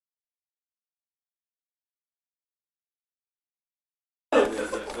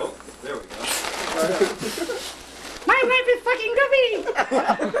Oh, there we go. My life is fucking goofy!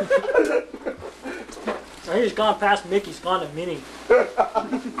 So he's gone past Mickey's gone to Minnie. Are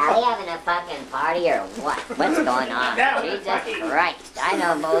we having a fucking party or what? What's going on? Jesus Christ, I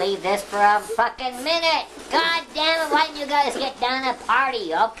don't believe this for a fucking minute! God damn it, why didn't you guys get down to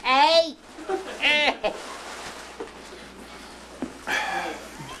party, okay?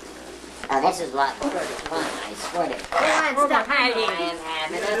 Oh, this is a lot more fun, I swear to God. Who wants to party?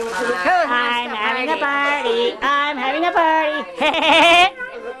 I'm having a party. I'm having a party. I'm having a party.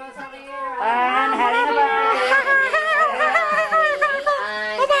 I'm having a party.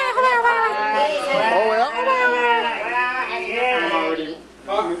 Oh, well.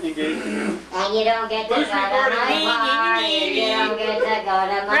 And you don't get to go to my party. You don't get to go to my party. You don't get to go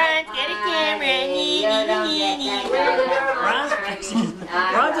to my party.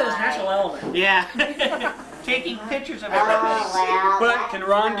 Ron's in his natural element. Yeah. Taking pictures of Oh, everything. well, But can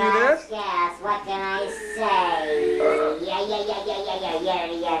Ron do this? Yes, what can I say? Yeah. I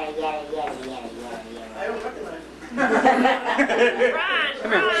don't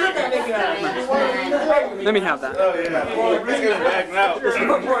recognize Let me have that. Oh, yeah. Let's get it back now.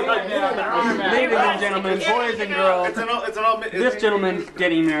 Ladies and gentlemen, boys and girls, this gentleman's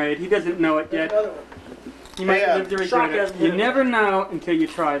getting married. He doesn't know it yet. He might live to regret it. You never know until you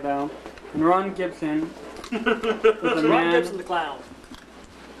try, though. And Ron Gibson is a Ron Gibson man the clown.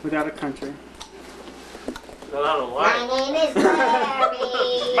 without a country. My name is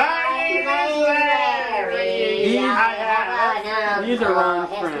Larry. My name is Larry. These are Ron's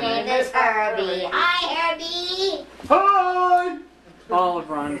His friends. name is Herbie. Hi, Herbie. Hi! All of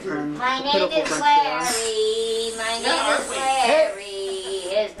Ron's friends. My name Pitiful is bunch Larry. My name is Larry.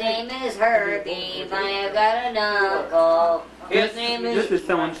 His name is Herbie. I've got an uncle. His name This is is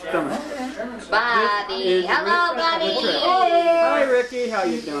someone's stomach. Bobby. Hello, Bobby. Hi, Ricky. How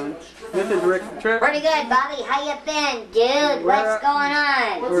you doing? This is Rick Tripp. Pretty good, Bobby. How you been, dude? What's going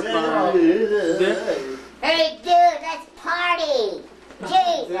on? We're fine. This Hey, dude, let's party.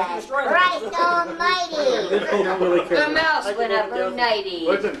 Jesus Christ Almighty. This they don't really care The about. mouse went up for nighty.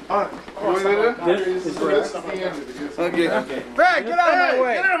 This is Rick. Okay. Brad, get out of my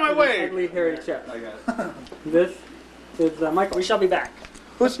way! Get out of my way! Ugly hairy chest. I got it. This is Michael. We shall be back.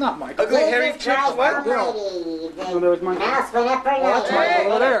 Who's not Michael? Ugly hairy Jesus chips, Christ what? Almighty. Oh, there was Michael. Mouse went up for nighty. that's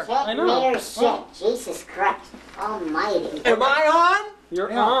Michael over there. I know. Meter shit. Jesus Christ Almighty. Am I on?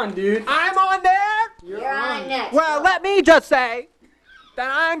 You're on, dude. I'm on there? You're on next. Well, let me just say that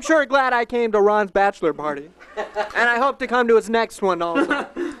I'm sure glad I came to Ron's bachelor party. And I hope to come to his next one also.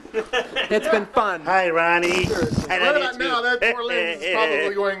 It's been fun. Hi, Ronnie. Right about now, that poor lady's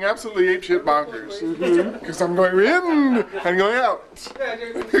probably going absolutely apeshit bonkers. Because I'm going in and going out.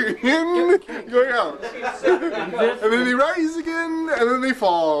 In, going out. And then they rise again, and then they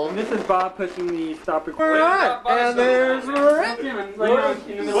fall. And this is Bob pushing the stop recording. Alright, and there's Rick.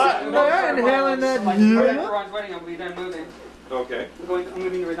 And Helen that. Ron's wedding, I'll be done moving. Okay. I'm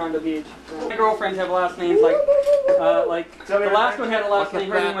moving to Redondo Beach. My girlfriends have last names like the last one had a last name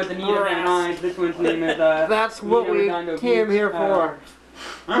beginning with Anita Van Nuys. This one's name is That's what Nina we Redondo came Beach. here for.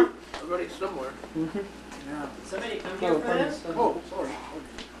 Huh? Everybody's somewhere. Somebody come here for this? Oh, sorry.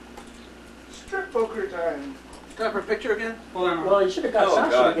 Strip poker time. Time for a picture again? Hold on. Well, you should have got Oh,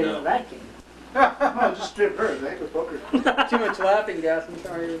 Sasha God, to get no. into that game. No, just strip her. They ain't with poker. Too much laughing gas. I'm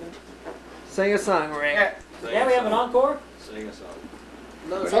sorry. Sing a song, Rick. Yeah, we have an encore. Sing us out.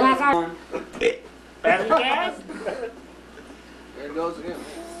 Another See what's up? Happy gas? There it goes again.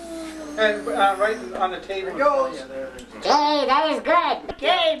 And right on the table. goes. Yeah, there it is. Hey, that is good.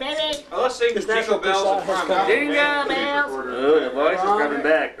 Okay, baby. Oh, let's sing This Jingle national Bells shot and has Farm. come. Jingle Bells. Oh, the voice is coming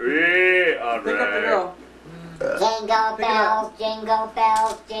back. Yeah, all Pick up the right. girl. Jingle bells,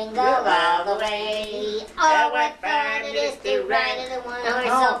 jingle all the way. Oh, what fun it is to ride in a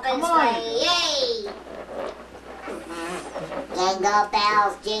one-horse open sleigh. Yay! Jingle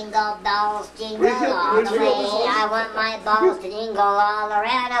bells, jingle all the way. I want my balls to jingle all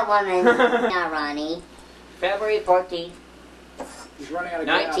around a woman. Now, Ronnie, February 14th, He's running out of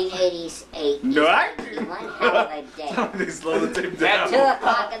gas. 1988. No, I One hell of a day. They slow the tape At down. 2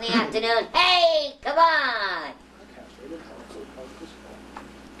 o'clock in the afternoon. Hey, come on!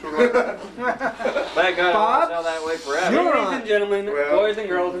 Thank God, Bob? I sell that way forever. You're Ladies on. and gentlemen, Well- boys and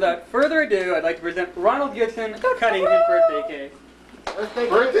girls, without further ado, I'd like to present Ronald Gibson cutting his birthday cake.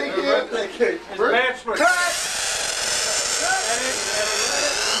 Birthday cake. Birthday cake. Bachelor.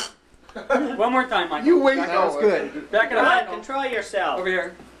 One more time, Michael. You wait. That was good. Back it up, Ryan, Michael. control yourself. Over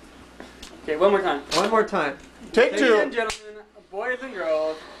here. Okay, one more time. One more time. Take Ladies and two. gentlemen, boys and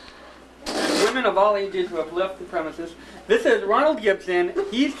girls, women women of all ages who have left the premises. This is Ronald Gibson.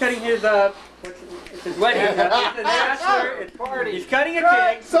 He's cutting his it's his wedding. It's a bachelor. It's party. He's cutting a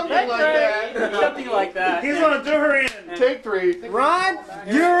cake. Something like that. Something like that. He's gonna do her in. Take 3. Ron,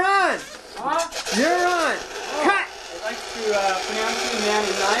 you're on. You're on. Cut. I'd like to pronounce you man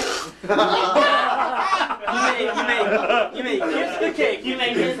and knife. You may kiss the cake. You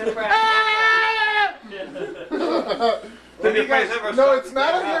may kiss the breast. Have you guys ever No, it's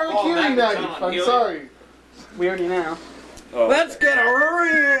not a harakiri knife. I'm sorry. We already know. Oh. Let's get a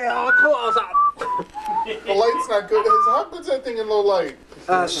real close up. The light's not good. How good's that thing in low light?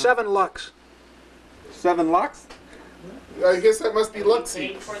 7 lux. 7 lux? I guess that must be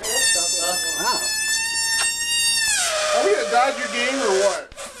Luxie. For this? Wow. Are we gonna dodge your game or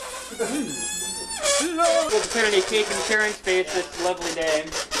what? We'll put any cake in Karen's face this lovely day.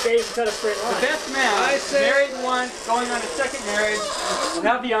 Dave cut a straight The line. best man, married once, going on his second marriage, will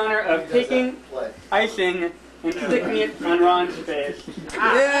have the honor of taking icing and sticking it on Ron's face.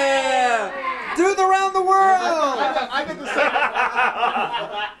 Yeah! Do the round the world! I get the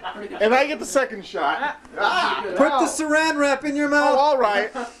second. And I get the second shot. Put the saran wrap in your Oh, mouth. all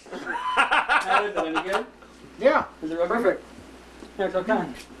right. How is it? Any good? Yeah. Is it real Perfect. Yeah, it's okay.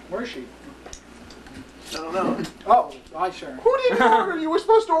 Where is she? I don't know. Oh, I sure. Who did you order? You were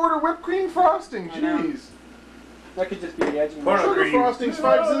supposed to order whipped cream frosting. I know. Jeez. That could just be the edge. Porno Sugar cream. frosting's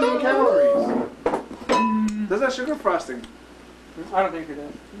 5 zillion calories. Does that sugar frosting? I don't think it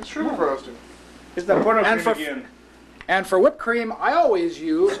is. It's sugar frosting. It's the porno And cream for- again. And for whipped cream, I always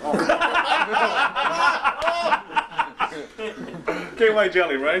use. KY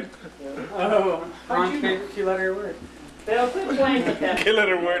jelly, right? Oh, Ron's favorite 2-letter word. They'll quit playing with that. Kill it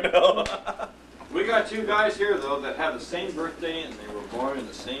or word no. We got 2 guys here though that have the same birthday and they were born in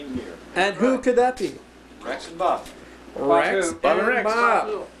the same year. And who could that be? Rex and Bob. Rex Bob and and Rex.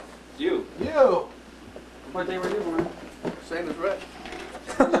 Bob. You. You. What day were you born? Same as Rex.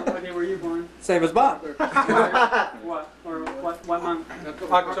 What day were you born? Same as Bob. What? Or what month?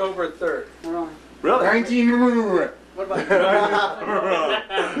 October 3rd. Really? Really? 19. What about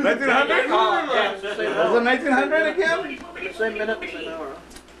 1900? Was it 1900 again? the same minute, the same hour?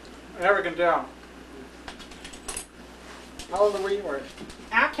 I never can tell. How old were you?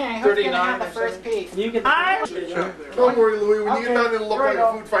 Okay, who's gonna have the 39 or first piece? You get the Don't worry, Louis. When you get Okay, done, it'll look here we like a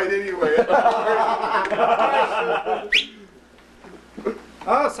go. food fight anyway.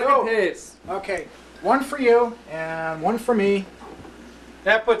 Oh, second pace. Okay, 1 for you, and 1 for me,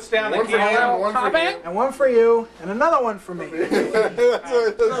 That puts down One for you and one for me. and 1 for you, and another 1 for me.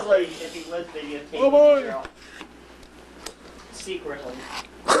 That's like, If he was videotaping Oh, boy. the girl. Secretly.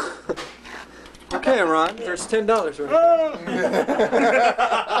 Okay, Ron, there's $10 right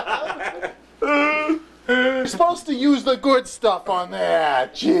You're supposed to use the good stuff on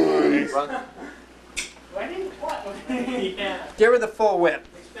that. Jeez. Why didn't what? Yeah. Give her the full whip.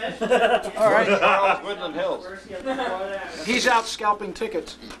 Especially. All right. Charles Woodland Hills. First you have to throw that. He's out scalping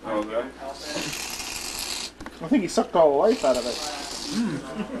tickets. Okay. I think he sucked all the life out of it.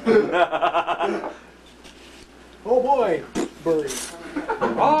 Oh boy, Burry.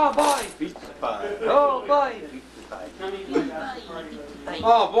 Oh boy. Pizza pie. Oh boy. Pizza pie.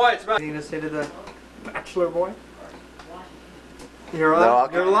 Oh boy, it's about. You gonna say to the bachelor boy? You're No, on.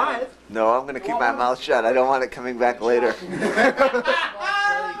 I'll You're live. No, I'm gonna keep my mouth shut. I don't want it coming back later.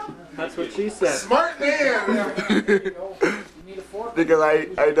 That's what she said. Smart man. Because I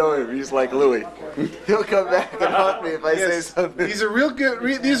know him. He's like Louis. He'll come back and haunt me if I say something. These are real good.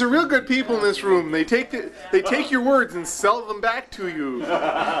 These are real good people in this room. They take your words and sell them back to you.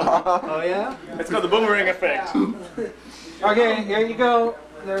 Oh yeah? It's called the boomerang effect. Okay, here you go.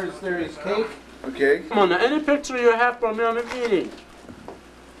 There's cake. Okay. Come on, now, any picture you have from me, I'm eating.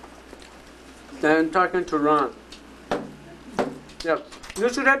 Then talking to Ron. Yep. You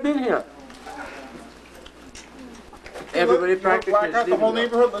should have been here. Everybody practically Black out the whole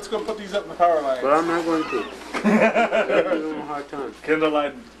neighborhood. Let's go put these up in the power line. But I'm not going to. I'm giving them a hard time.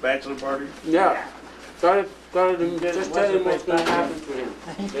 Candlelight bachelor party. Yeah. Started just tell him what's going to happen to him.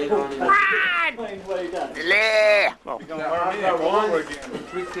 Later on in the What he done. I've got one. over again.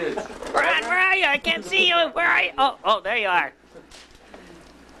 3 kids. Ron, where are you? I can't see you. Where are you? Oh, there you are.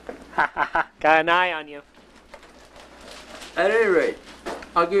 Ha ha ha. Got an eye on you. At any rate,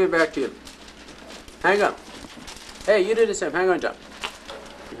 I'll give it back to you. Hang on. Hey, you did the same. Hang on, John.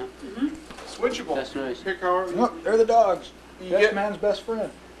 Switchable. That's nice. Pick our. Look, they're the dogs. You Best get- man's best friend.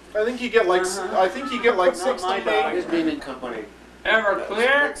 I think you get like. I think you get like 6 my to dog. make. Being in company.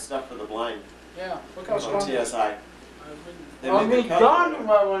 Everclear? Stuff for the blind Yeah, look how on strong. TSI. They I'll make be the done company. if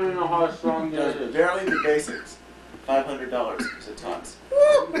I want to know how strong this Does is. barely the basics. $500 to tots.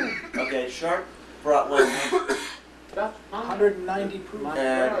 Okay, Shark brought one, 190 proof.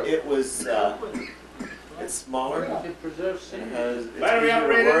 and it was it's smaller. It has it's Battery easier to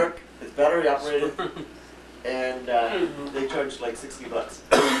operated? work. It's battery operated, and they charge like $60.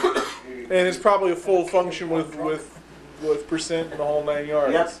 And it's probably a full function with percent and the whole 9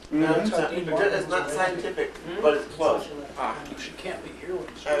 yards. Yep. No, it's not scientific, but it's close. She can't be here when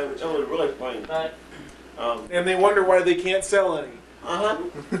it's It was really funny. And they wonder why they can't sell any. They're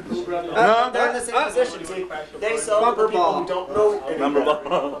in the same position. See, they sell to people who don't know any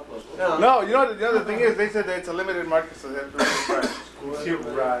better. No, you know the other thing is they said that it's a limited market, so they have to raise the price. You're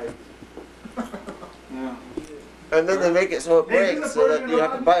right. Yeah. And then they make it so it breaks, so that you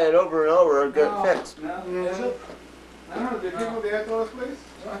have to buy it over and over and get it fixed. I don't know, did people they have to this place?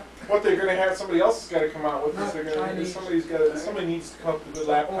 What they're gonna have, somebody else has got to come out with this. They're gonna, somebody needs to come up with a good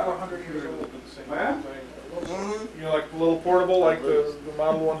laptop. Computer that will do the same thing. You know, like a little portable, like the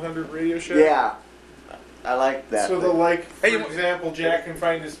Model 100 Radio Shack. Yeah, I like that. So thing. like, for example, Jack can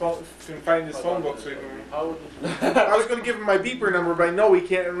find his phone book. So he can, I was gonna give him my beeper number, but I know he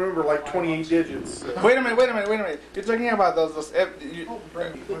can't remember like 28 digits. Wait a minute. You're talking about those what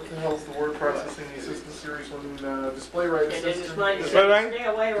the hell is the word processing assistant series when display write assistant? Display write?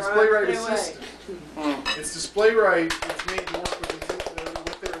 Display write assistant. It's display write. It's made to work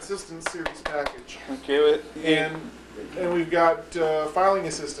with their assistant series package. Okay, and we've got filing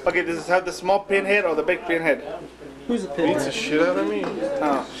assistant. okay, does this have the small pinhead or the big pinhead? Who's a Beats pinhead? the shit out of me.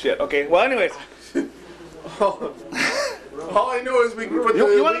 Oh, shit. Okay, well, anyways. All I know is we can put the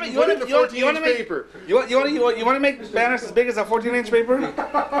 14-inch paper. You want to make banners as big as a 14-inch paper?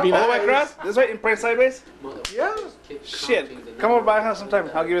 All the way across? This way, in print sideways? Yeah. Shit. Come over by my house sometime.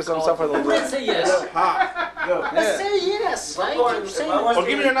 I'll give you some stuff for the little. Say yes. Hot. Yeah. Say yes. Well,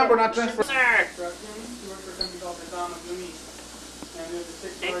 give me your number, not transfer.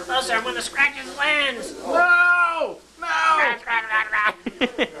 Get closer when the scratches lands. No! No!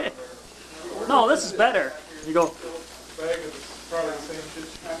 No, this is better. You go.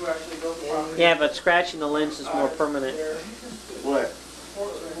 Yeah, but scratching the lens is more permanent. What?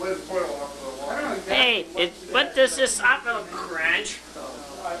 Hey, what does this awful crunch?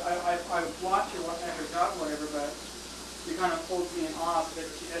 I watch you at her job, whatever, but you kind of pulled me in off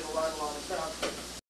because she has a lot of stuff.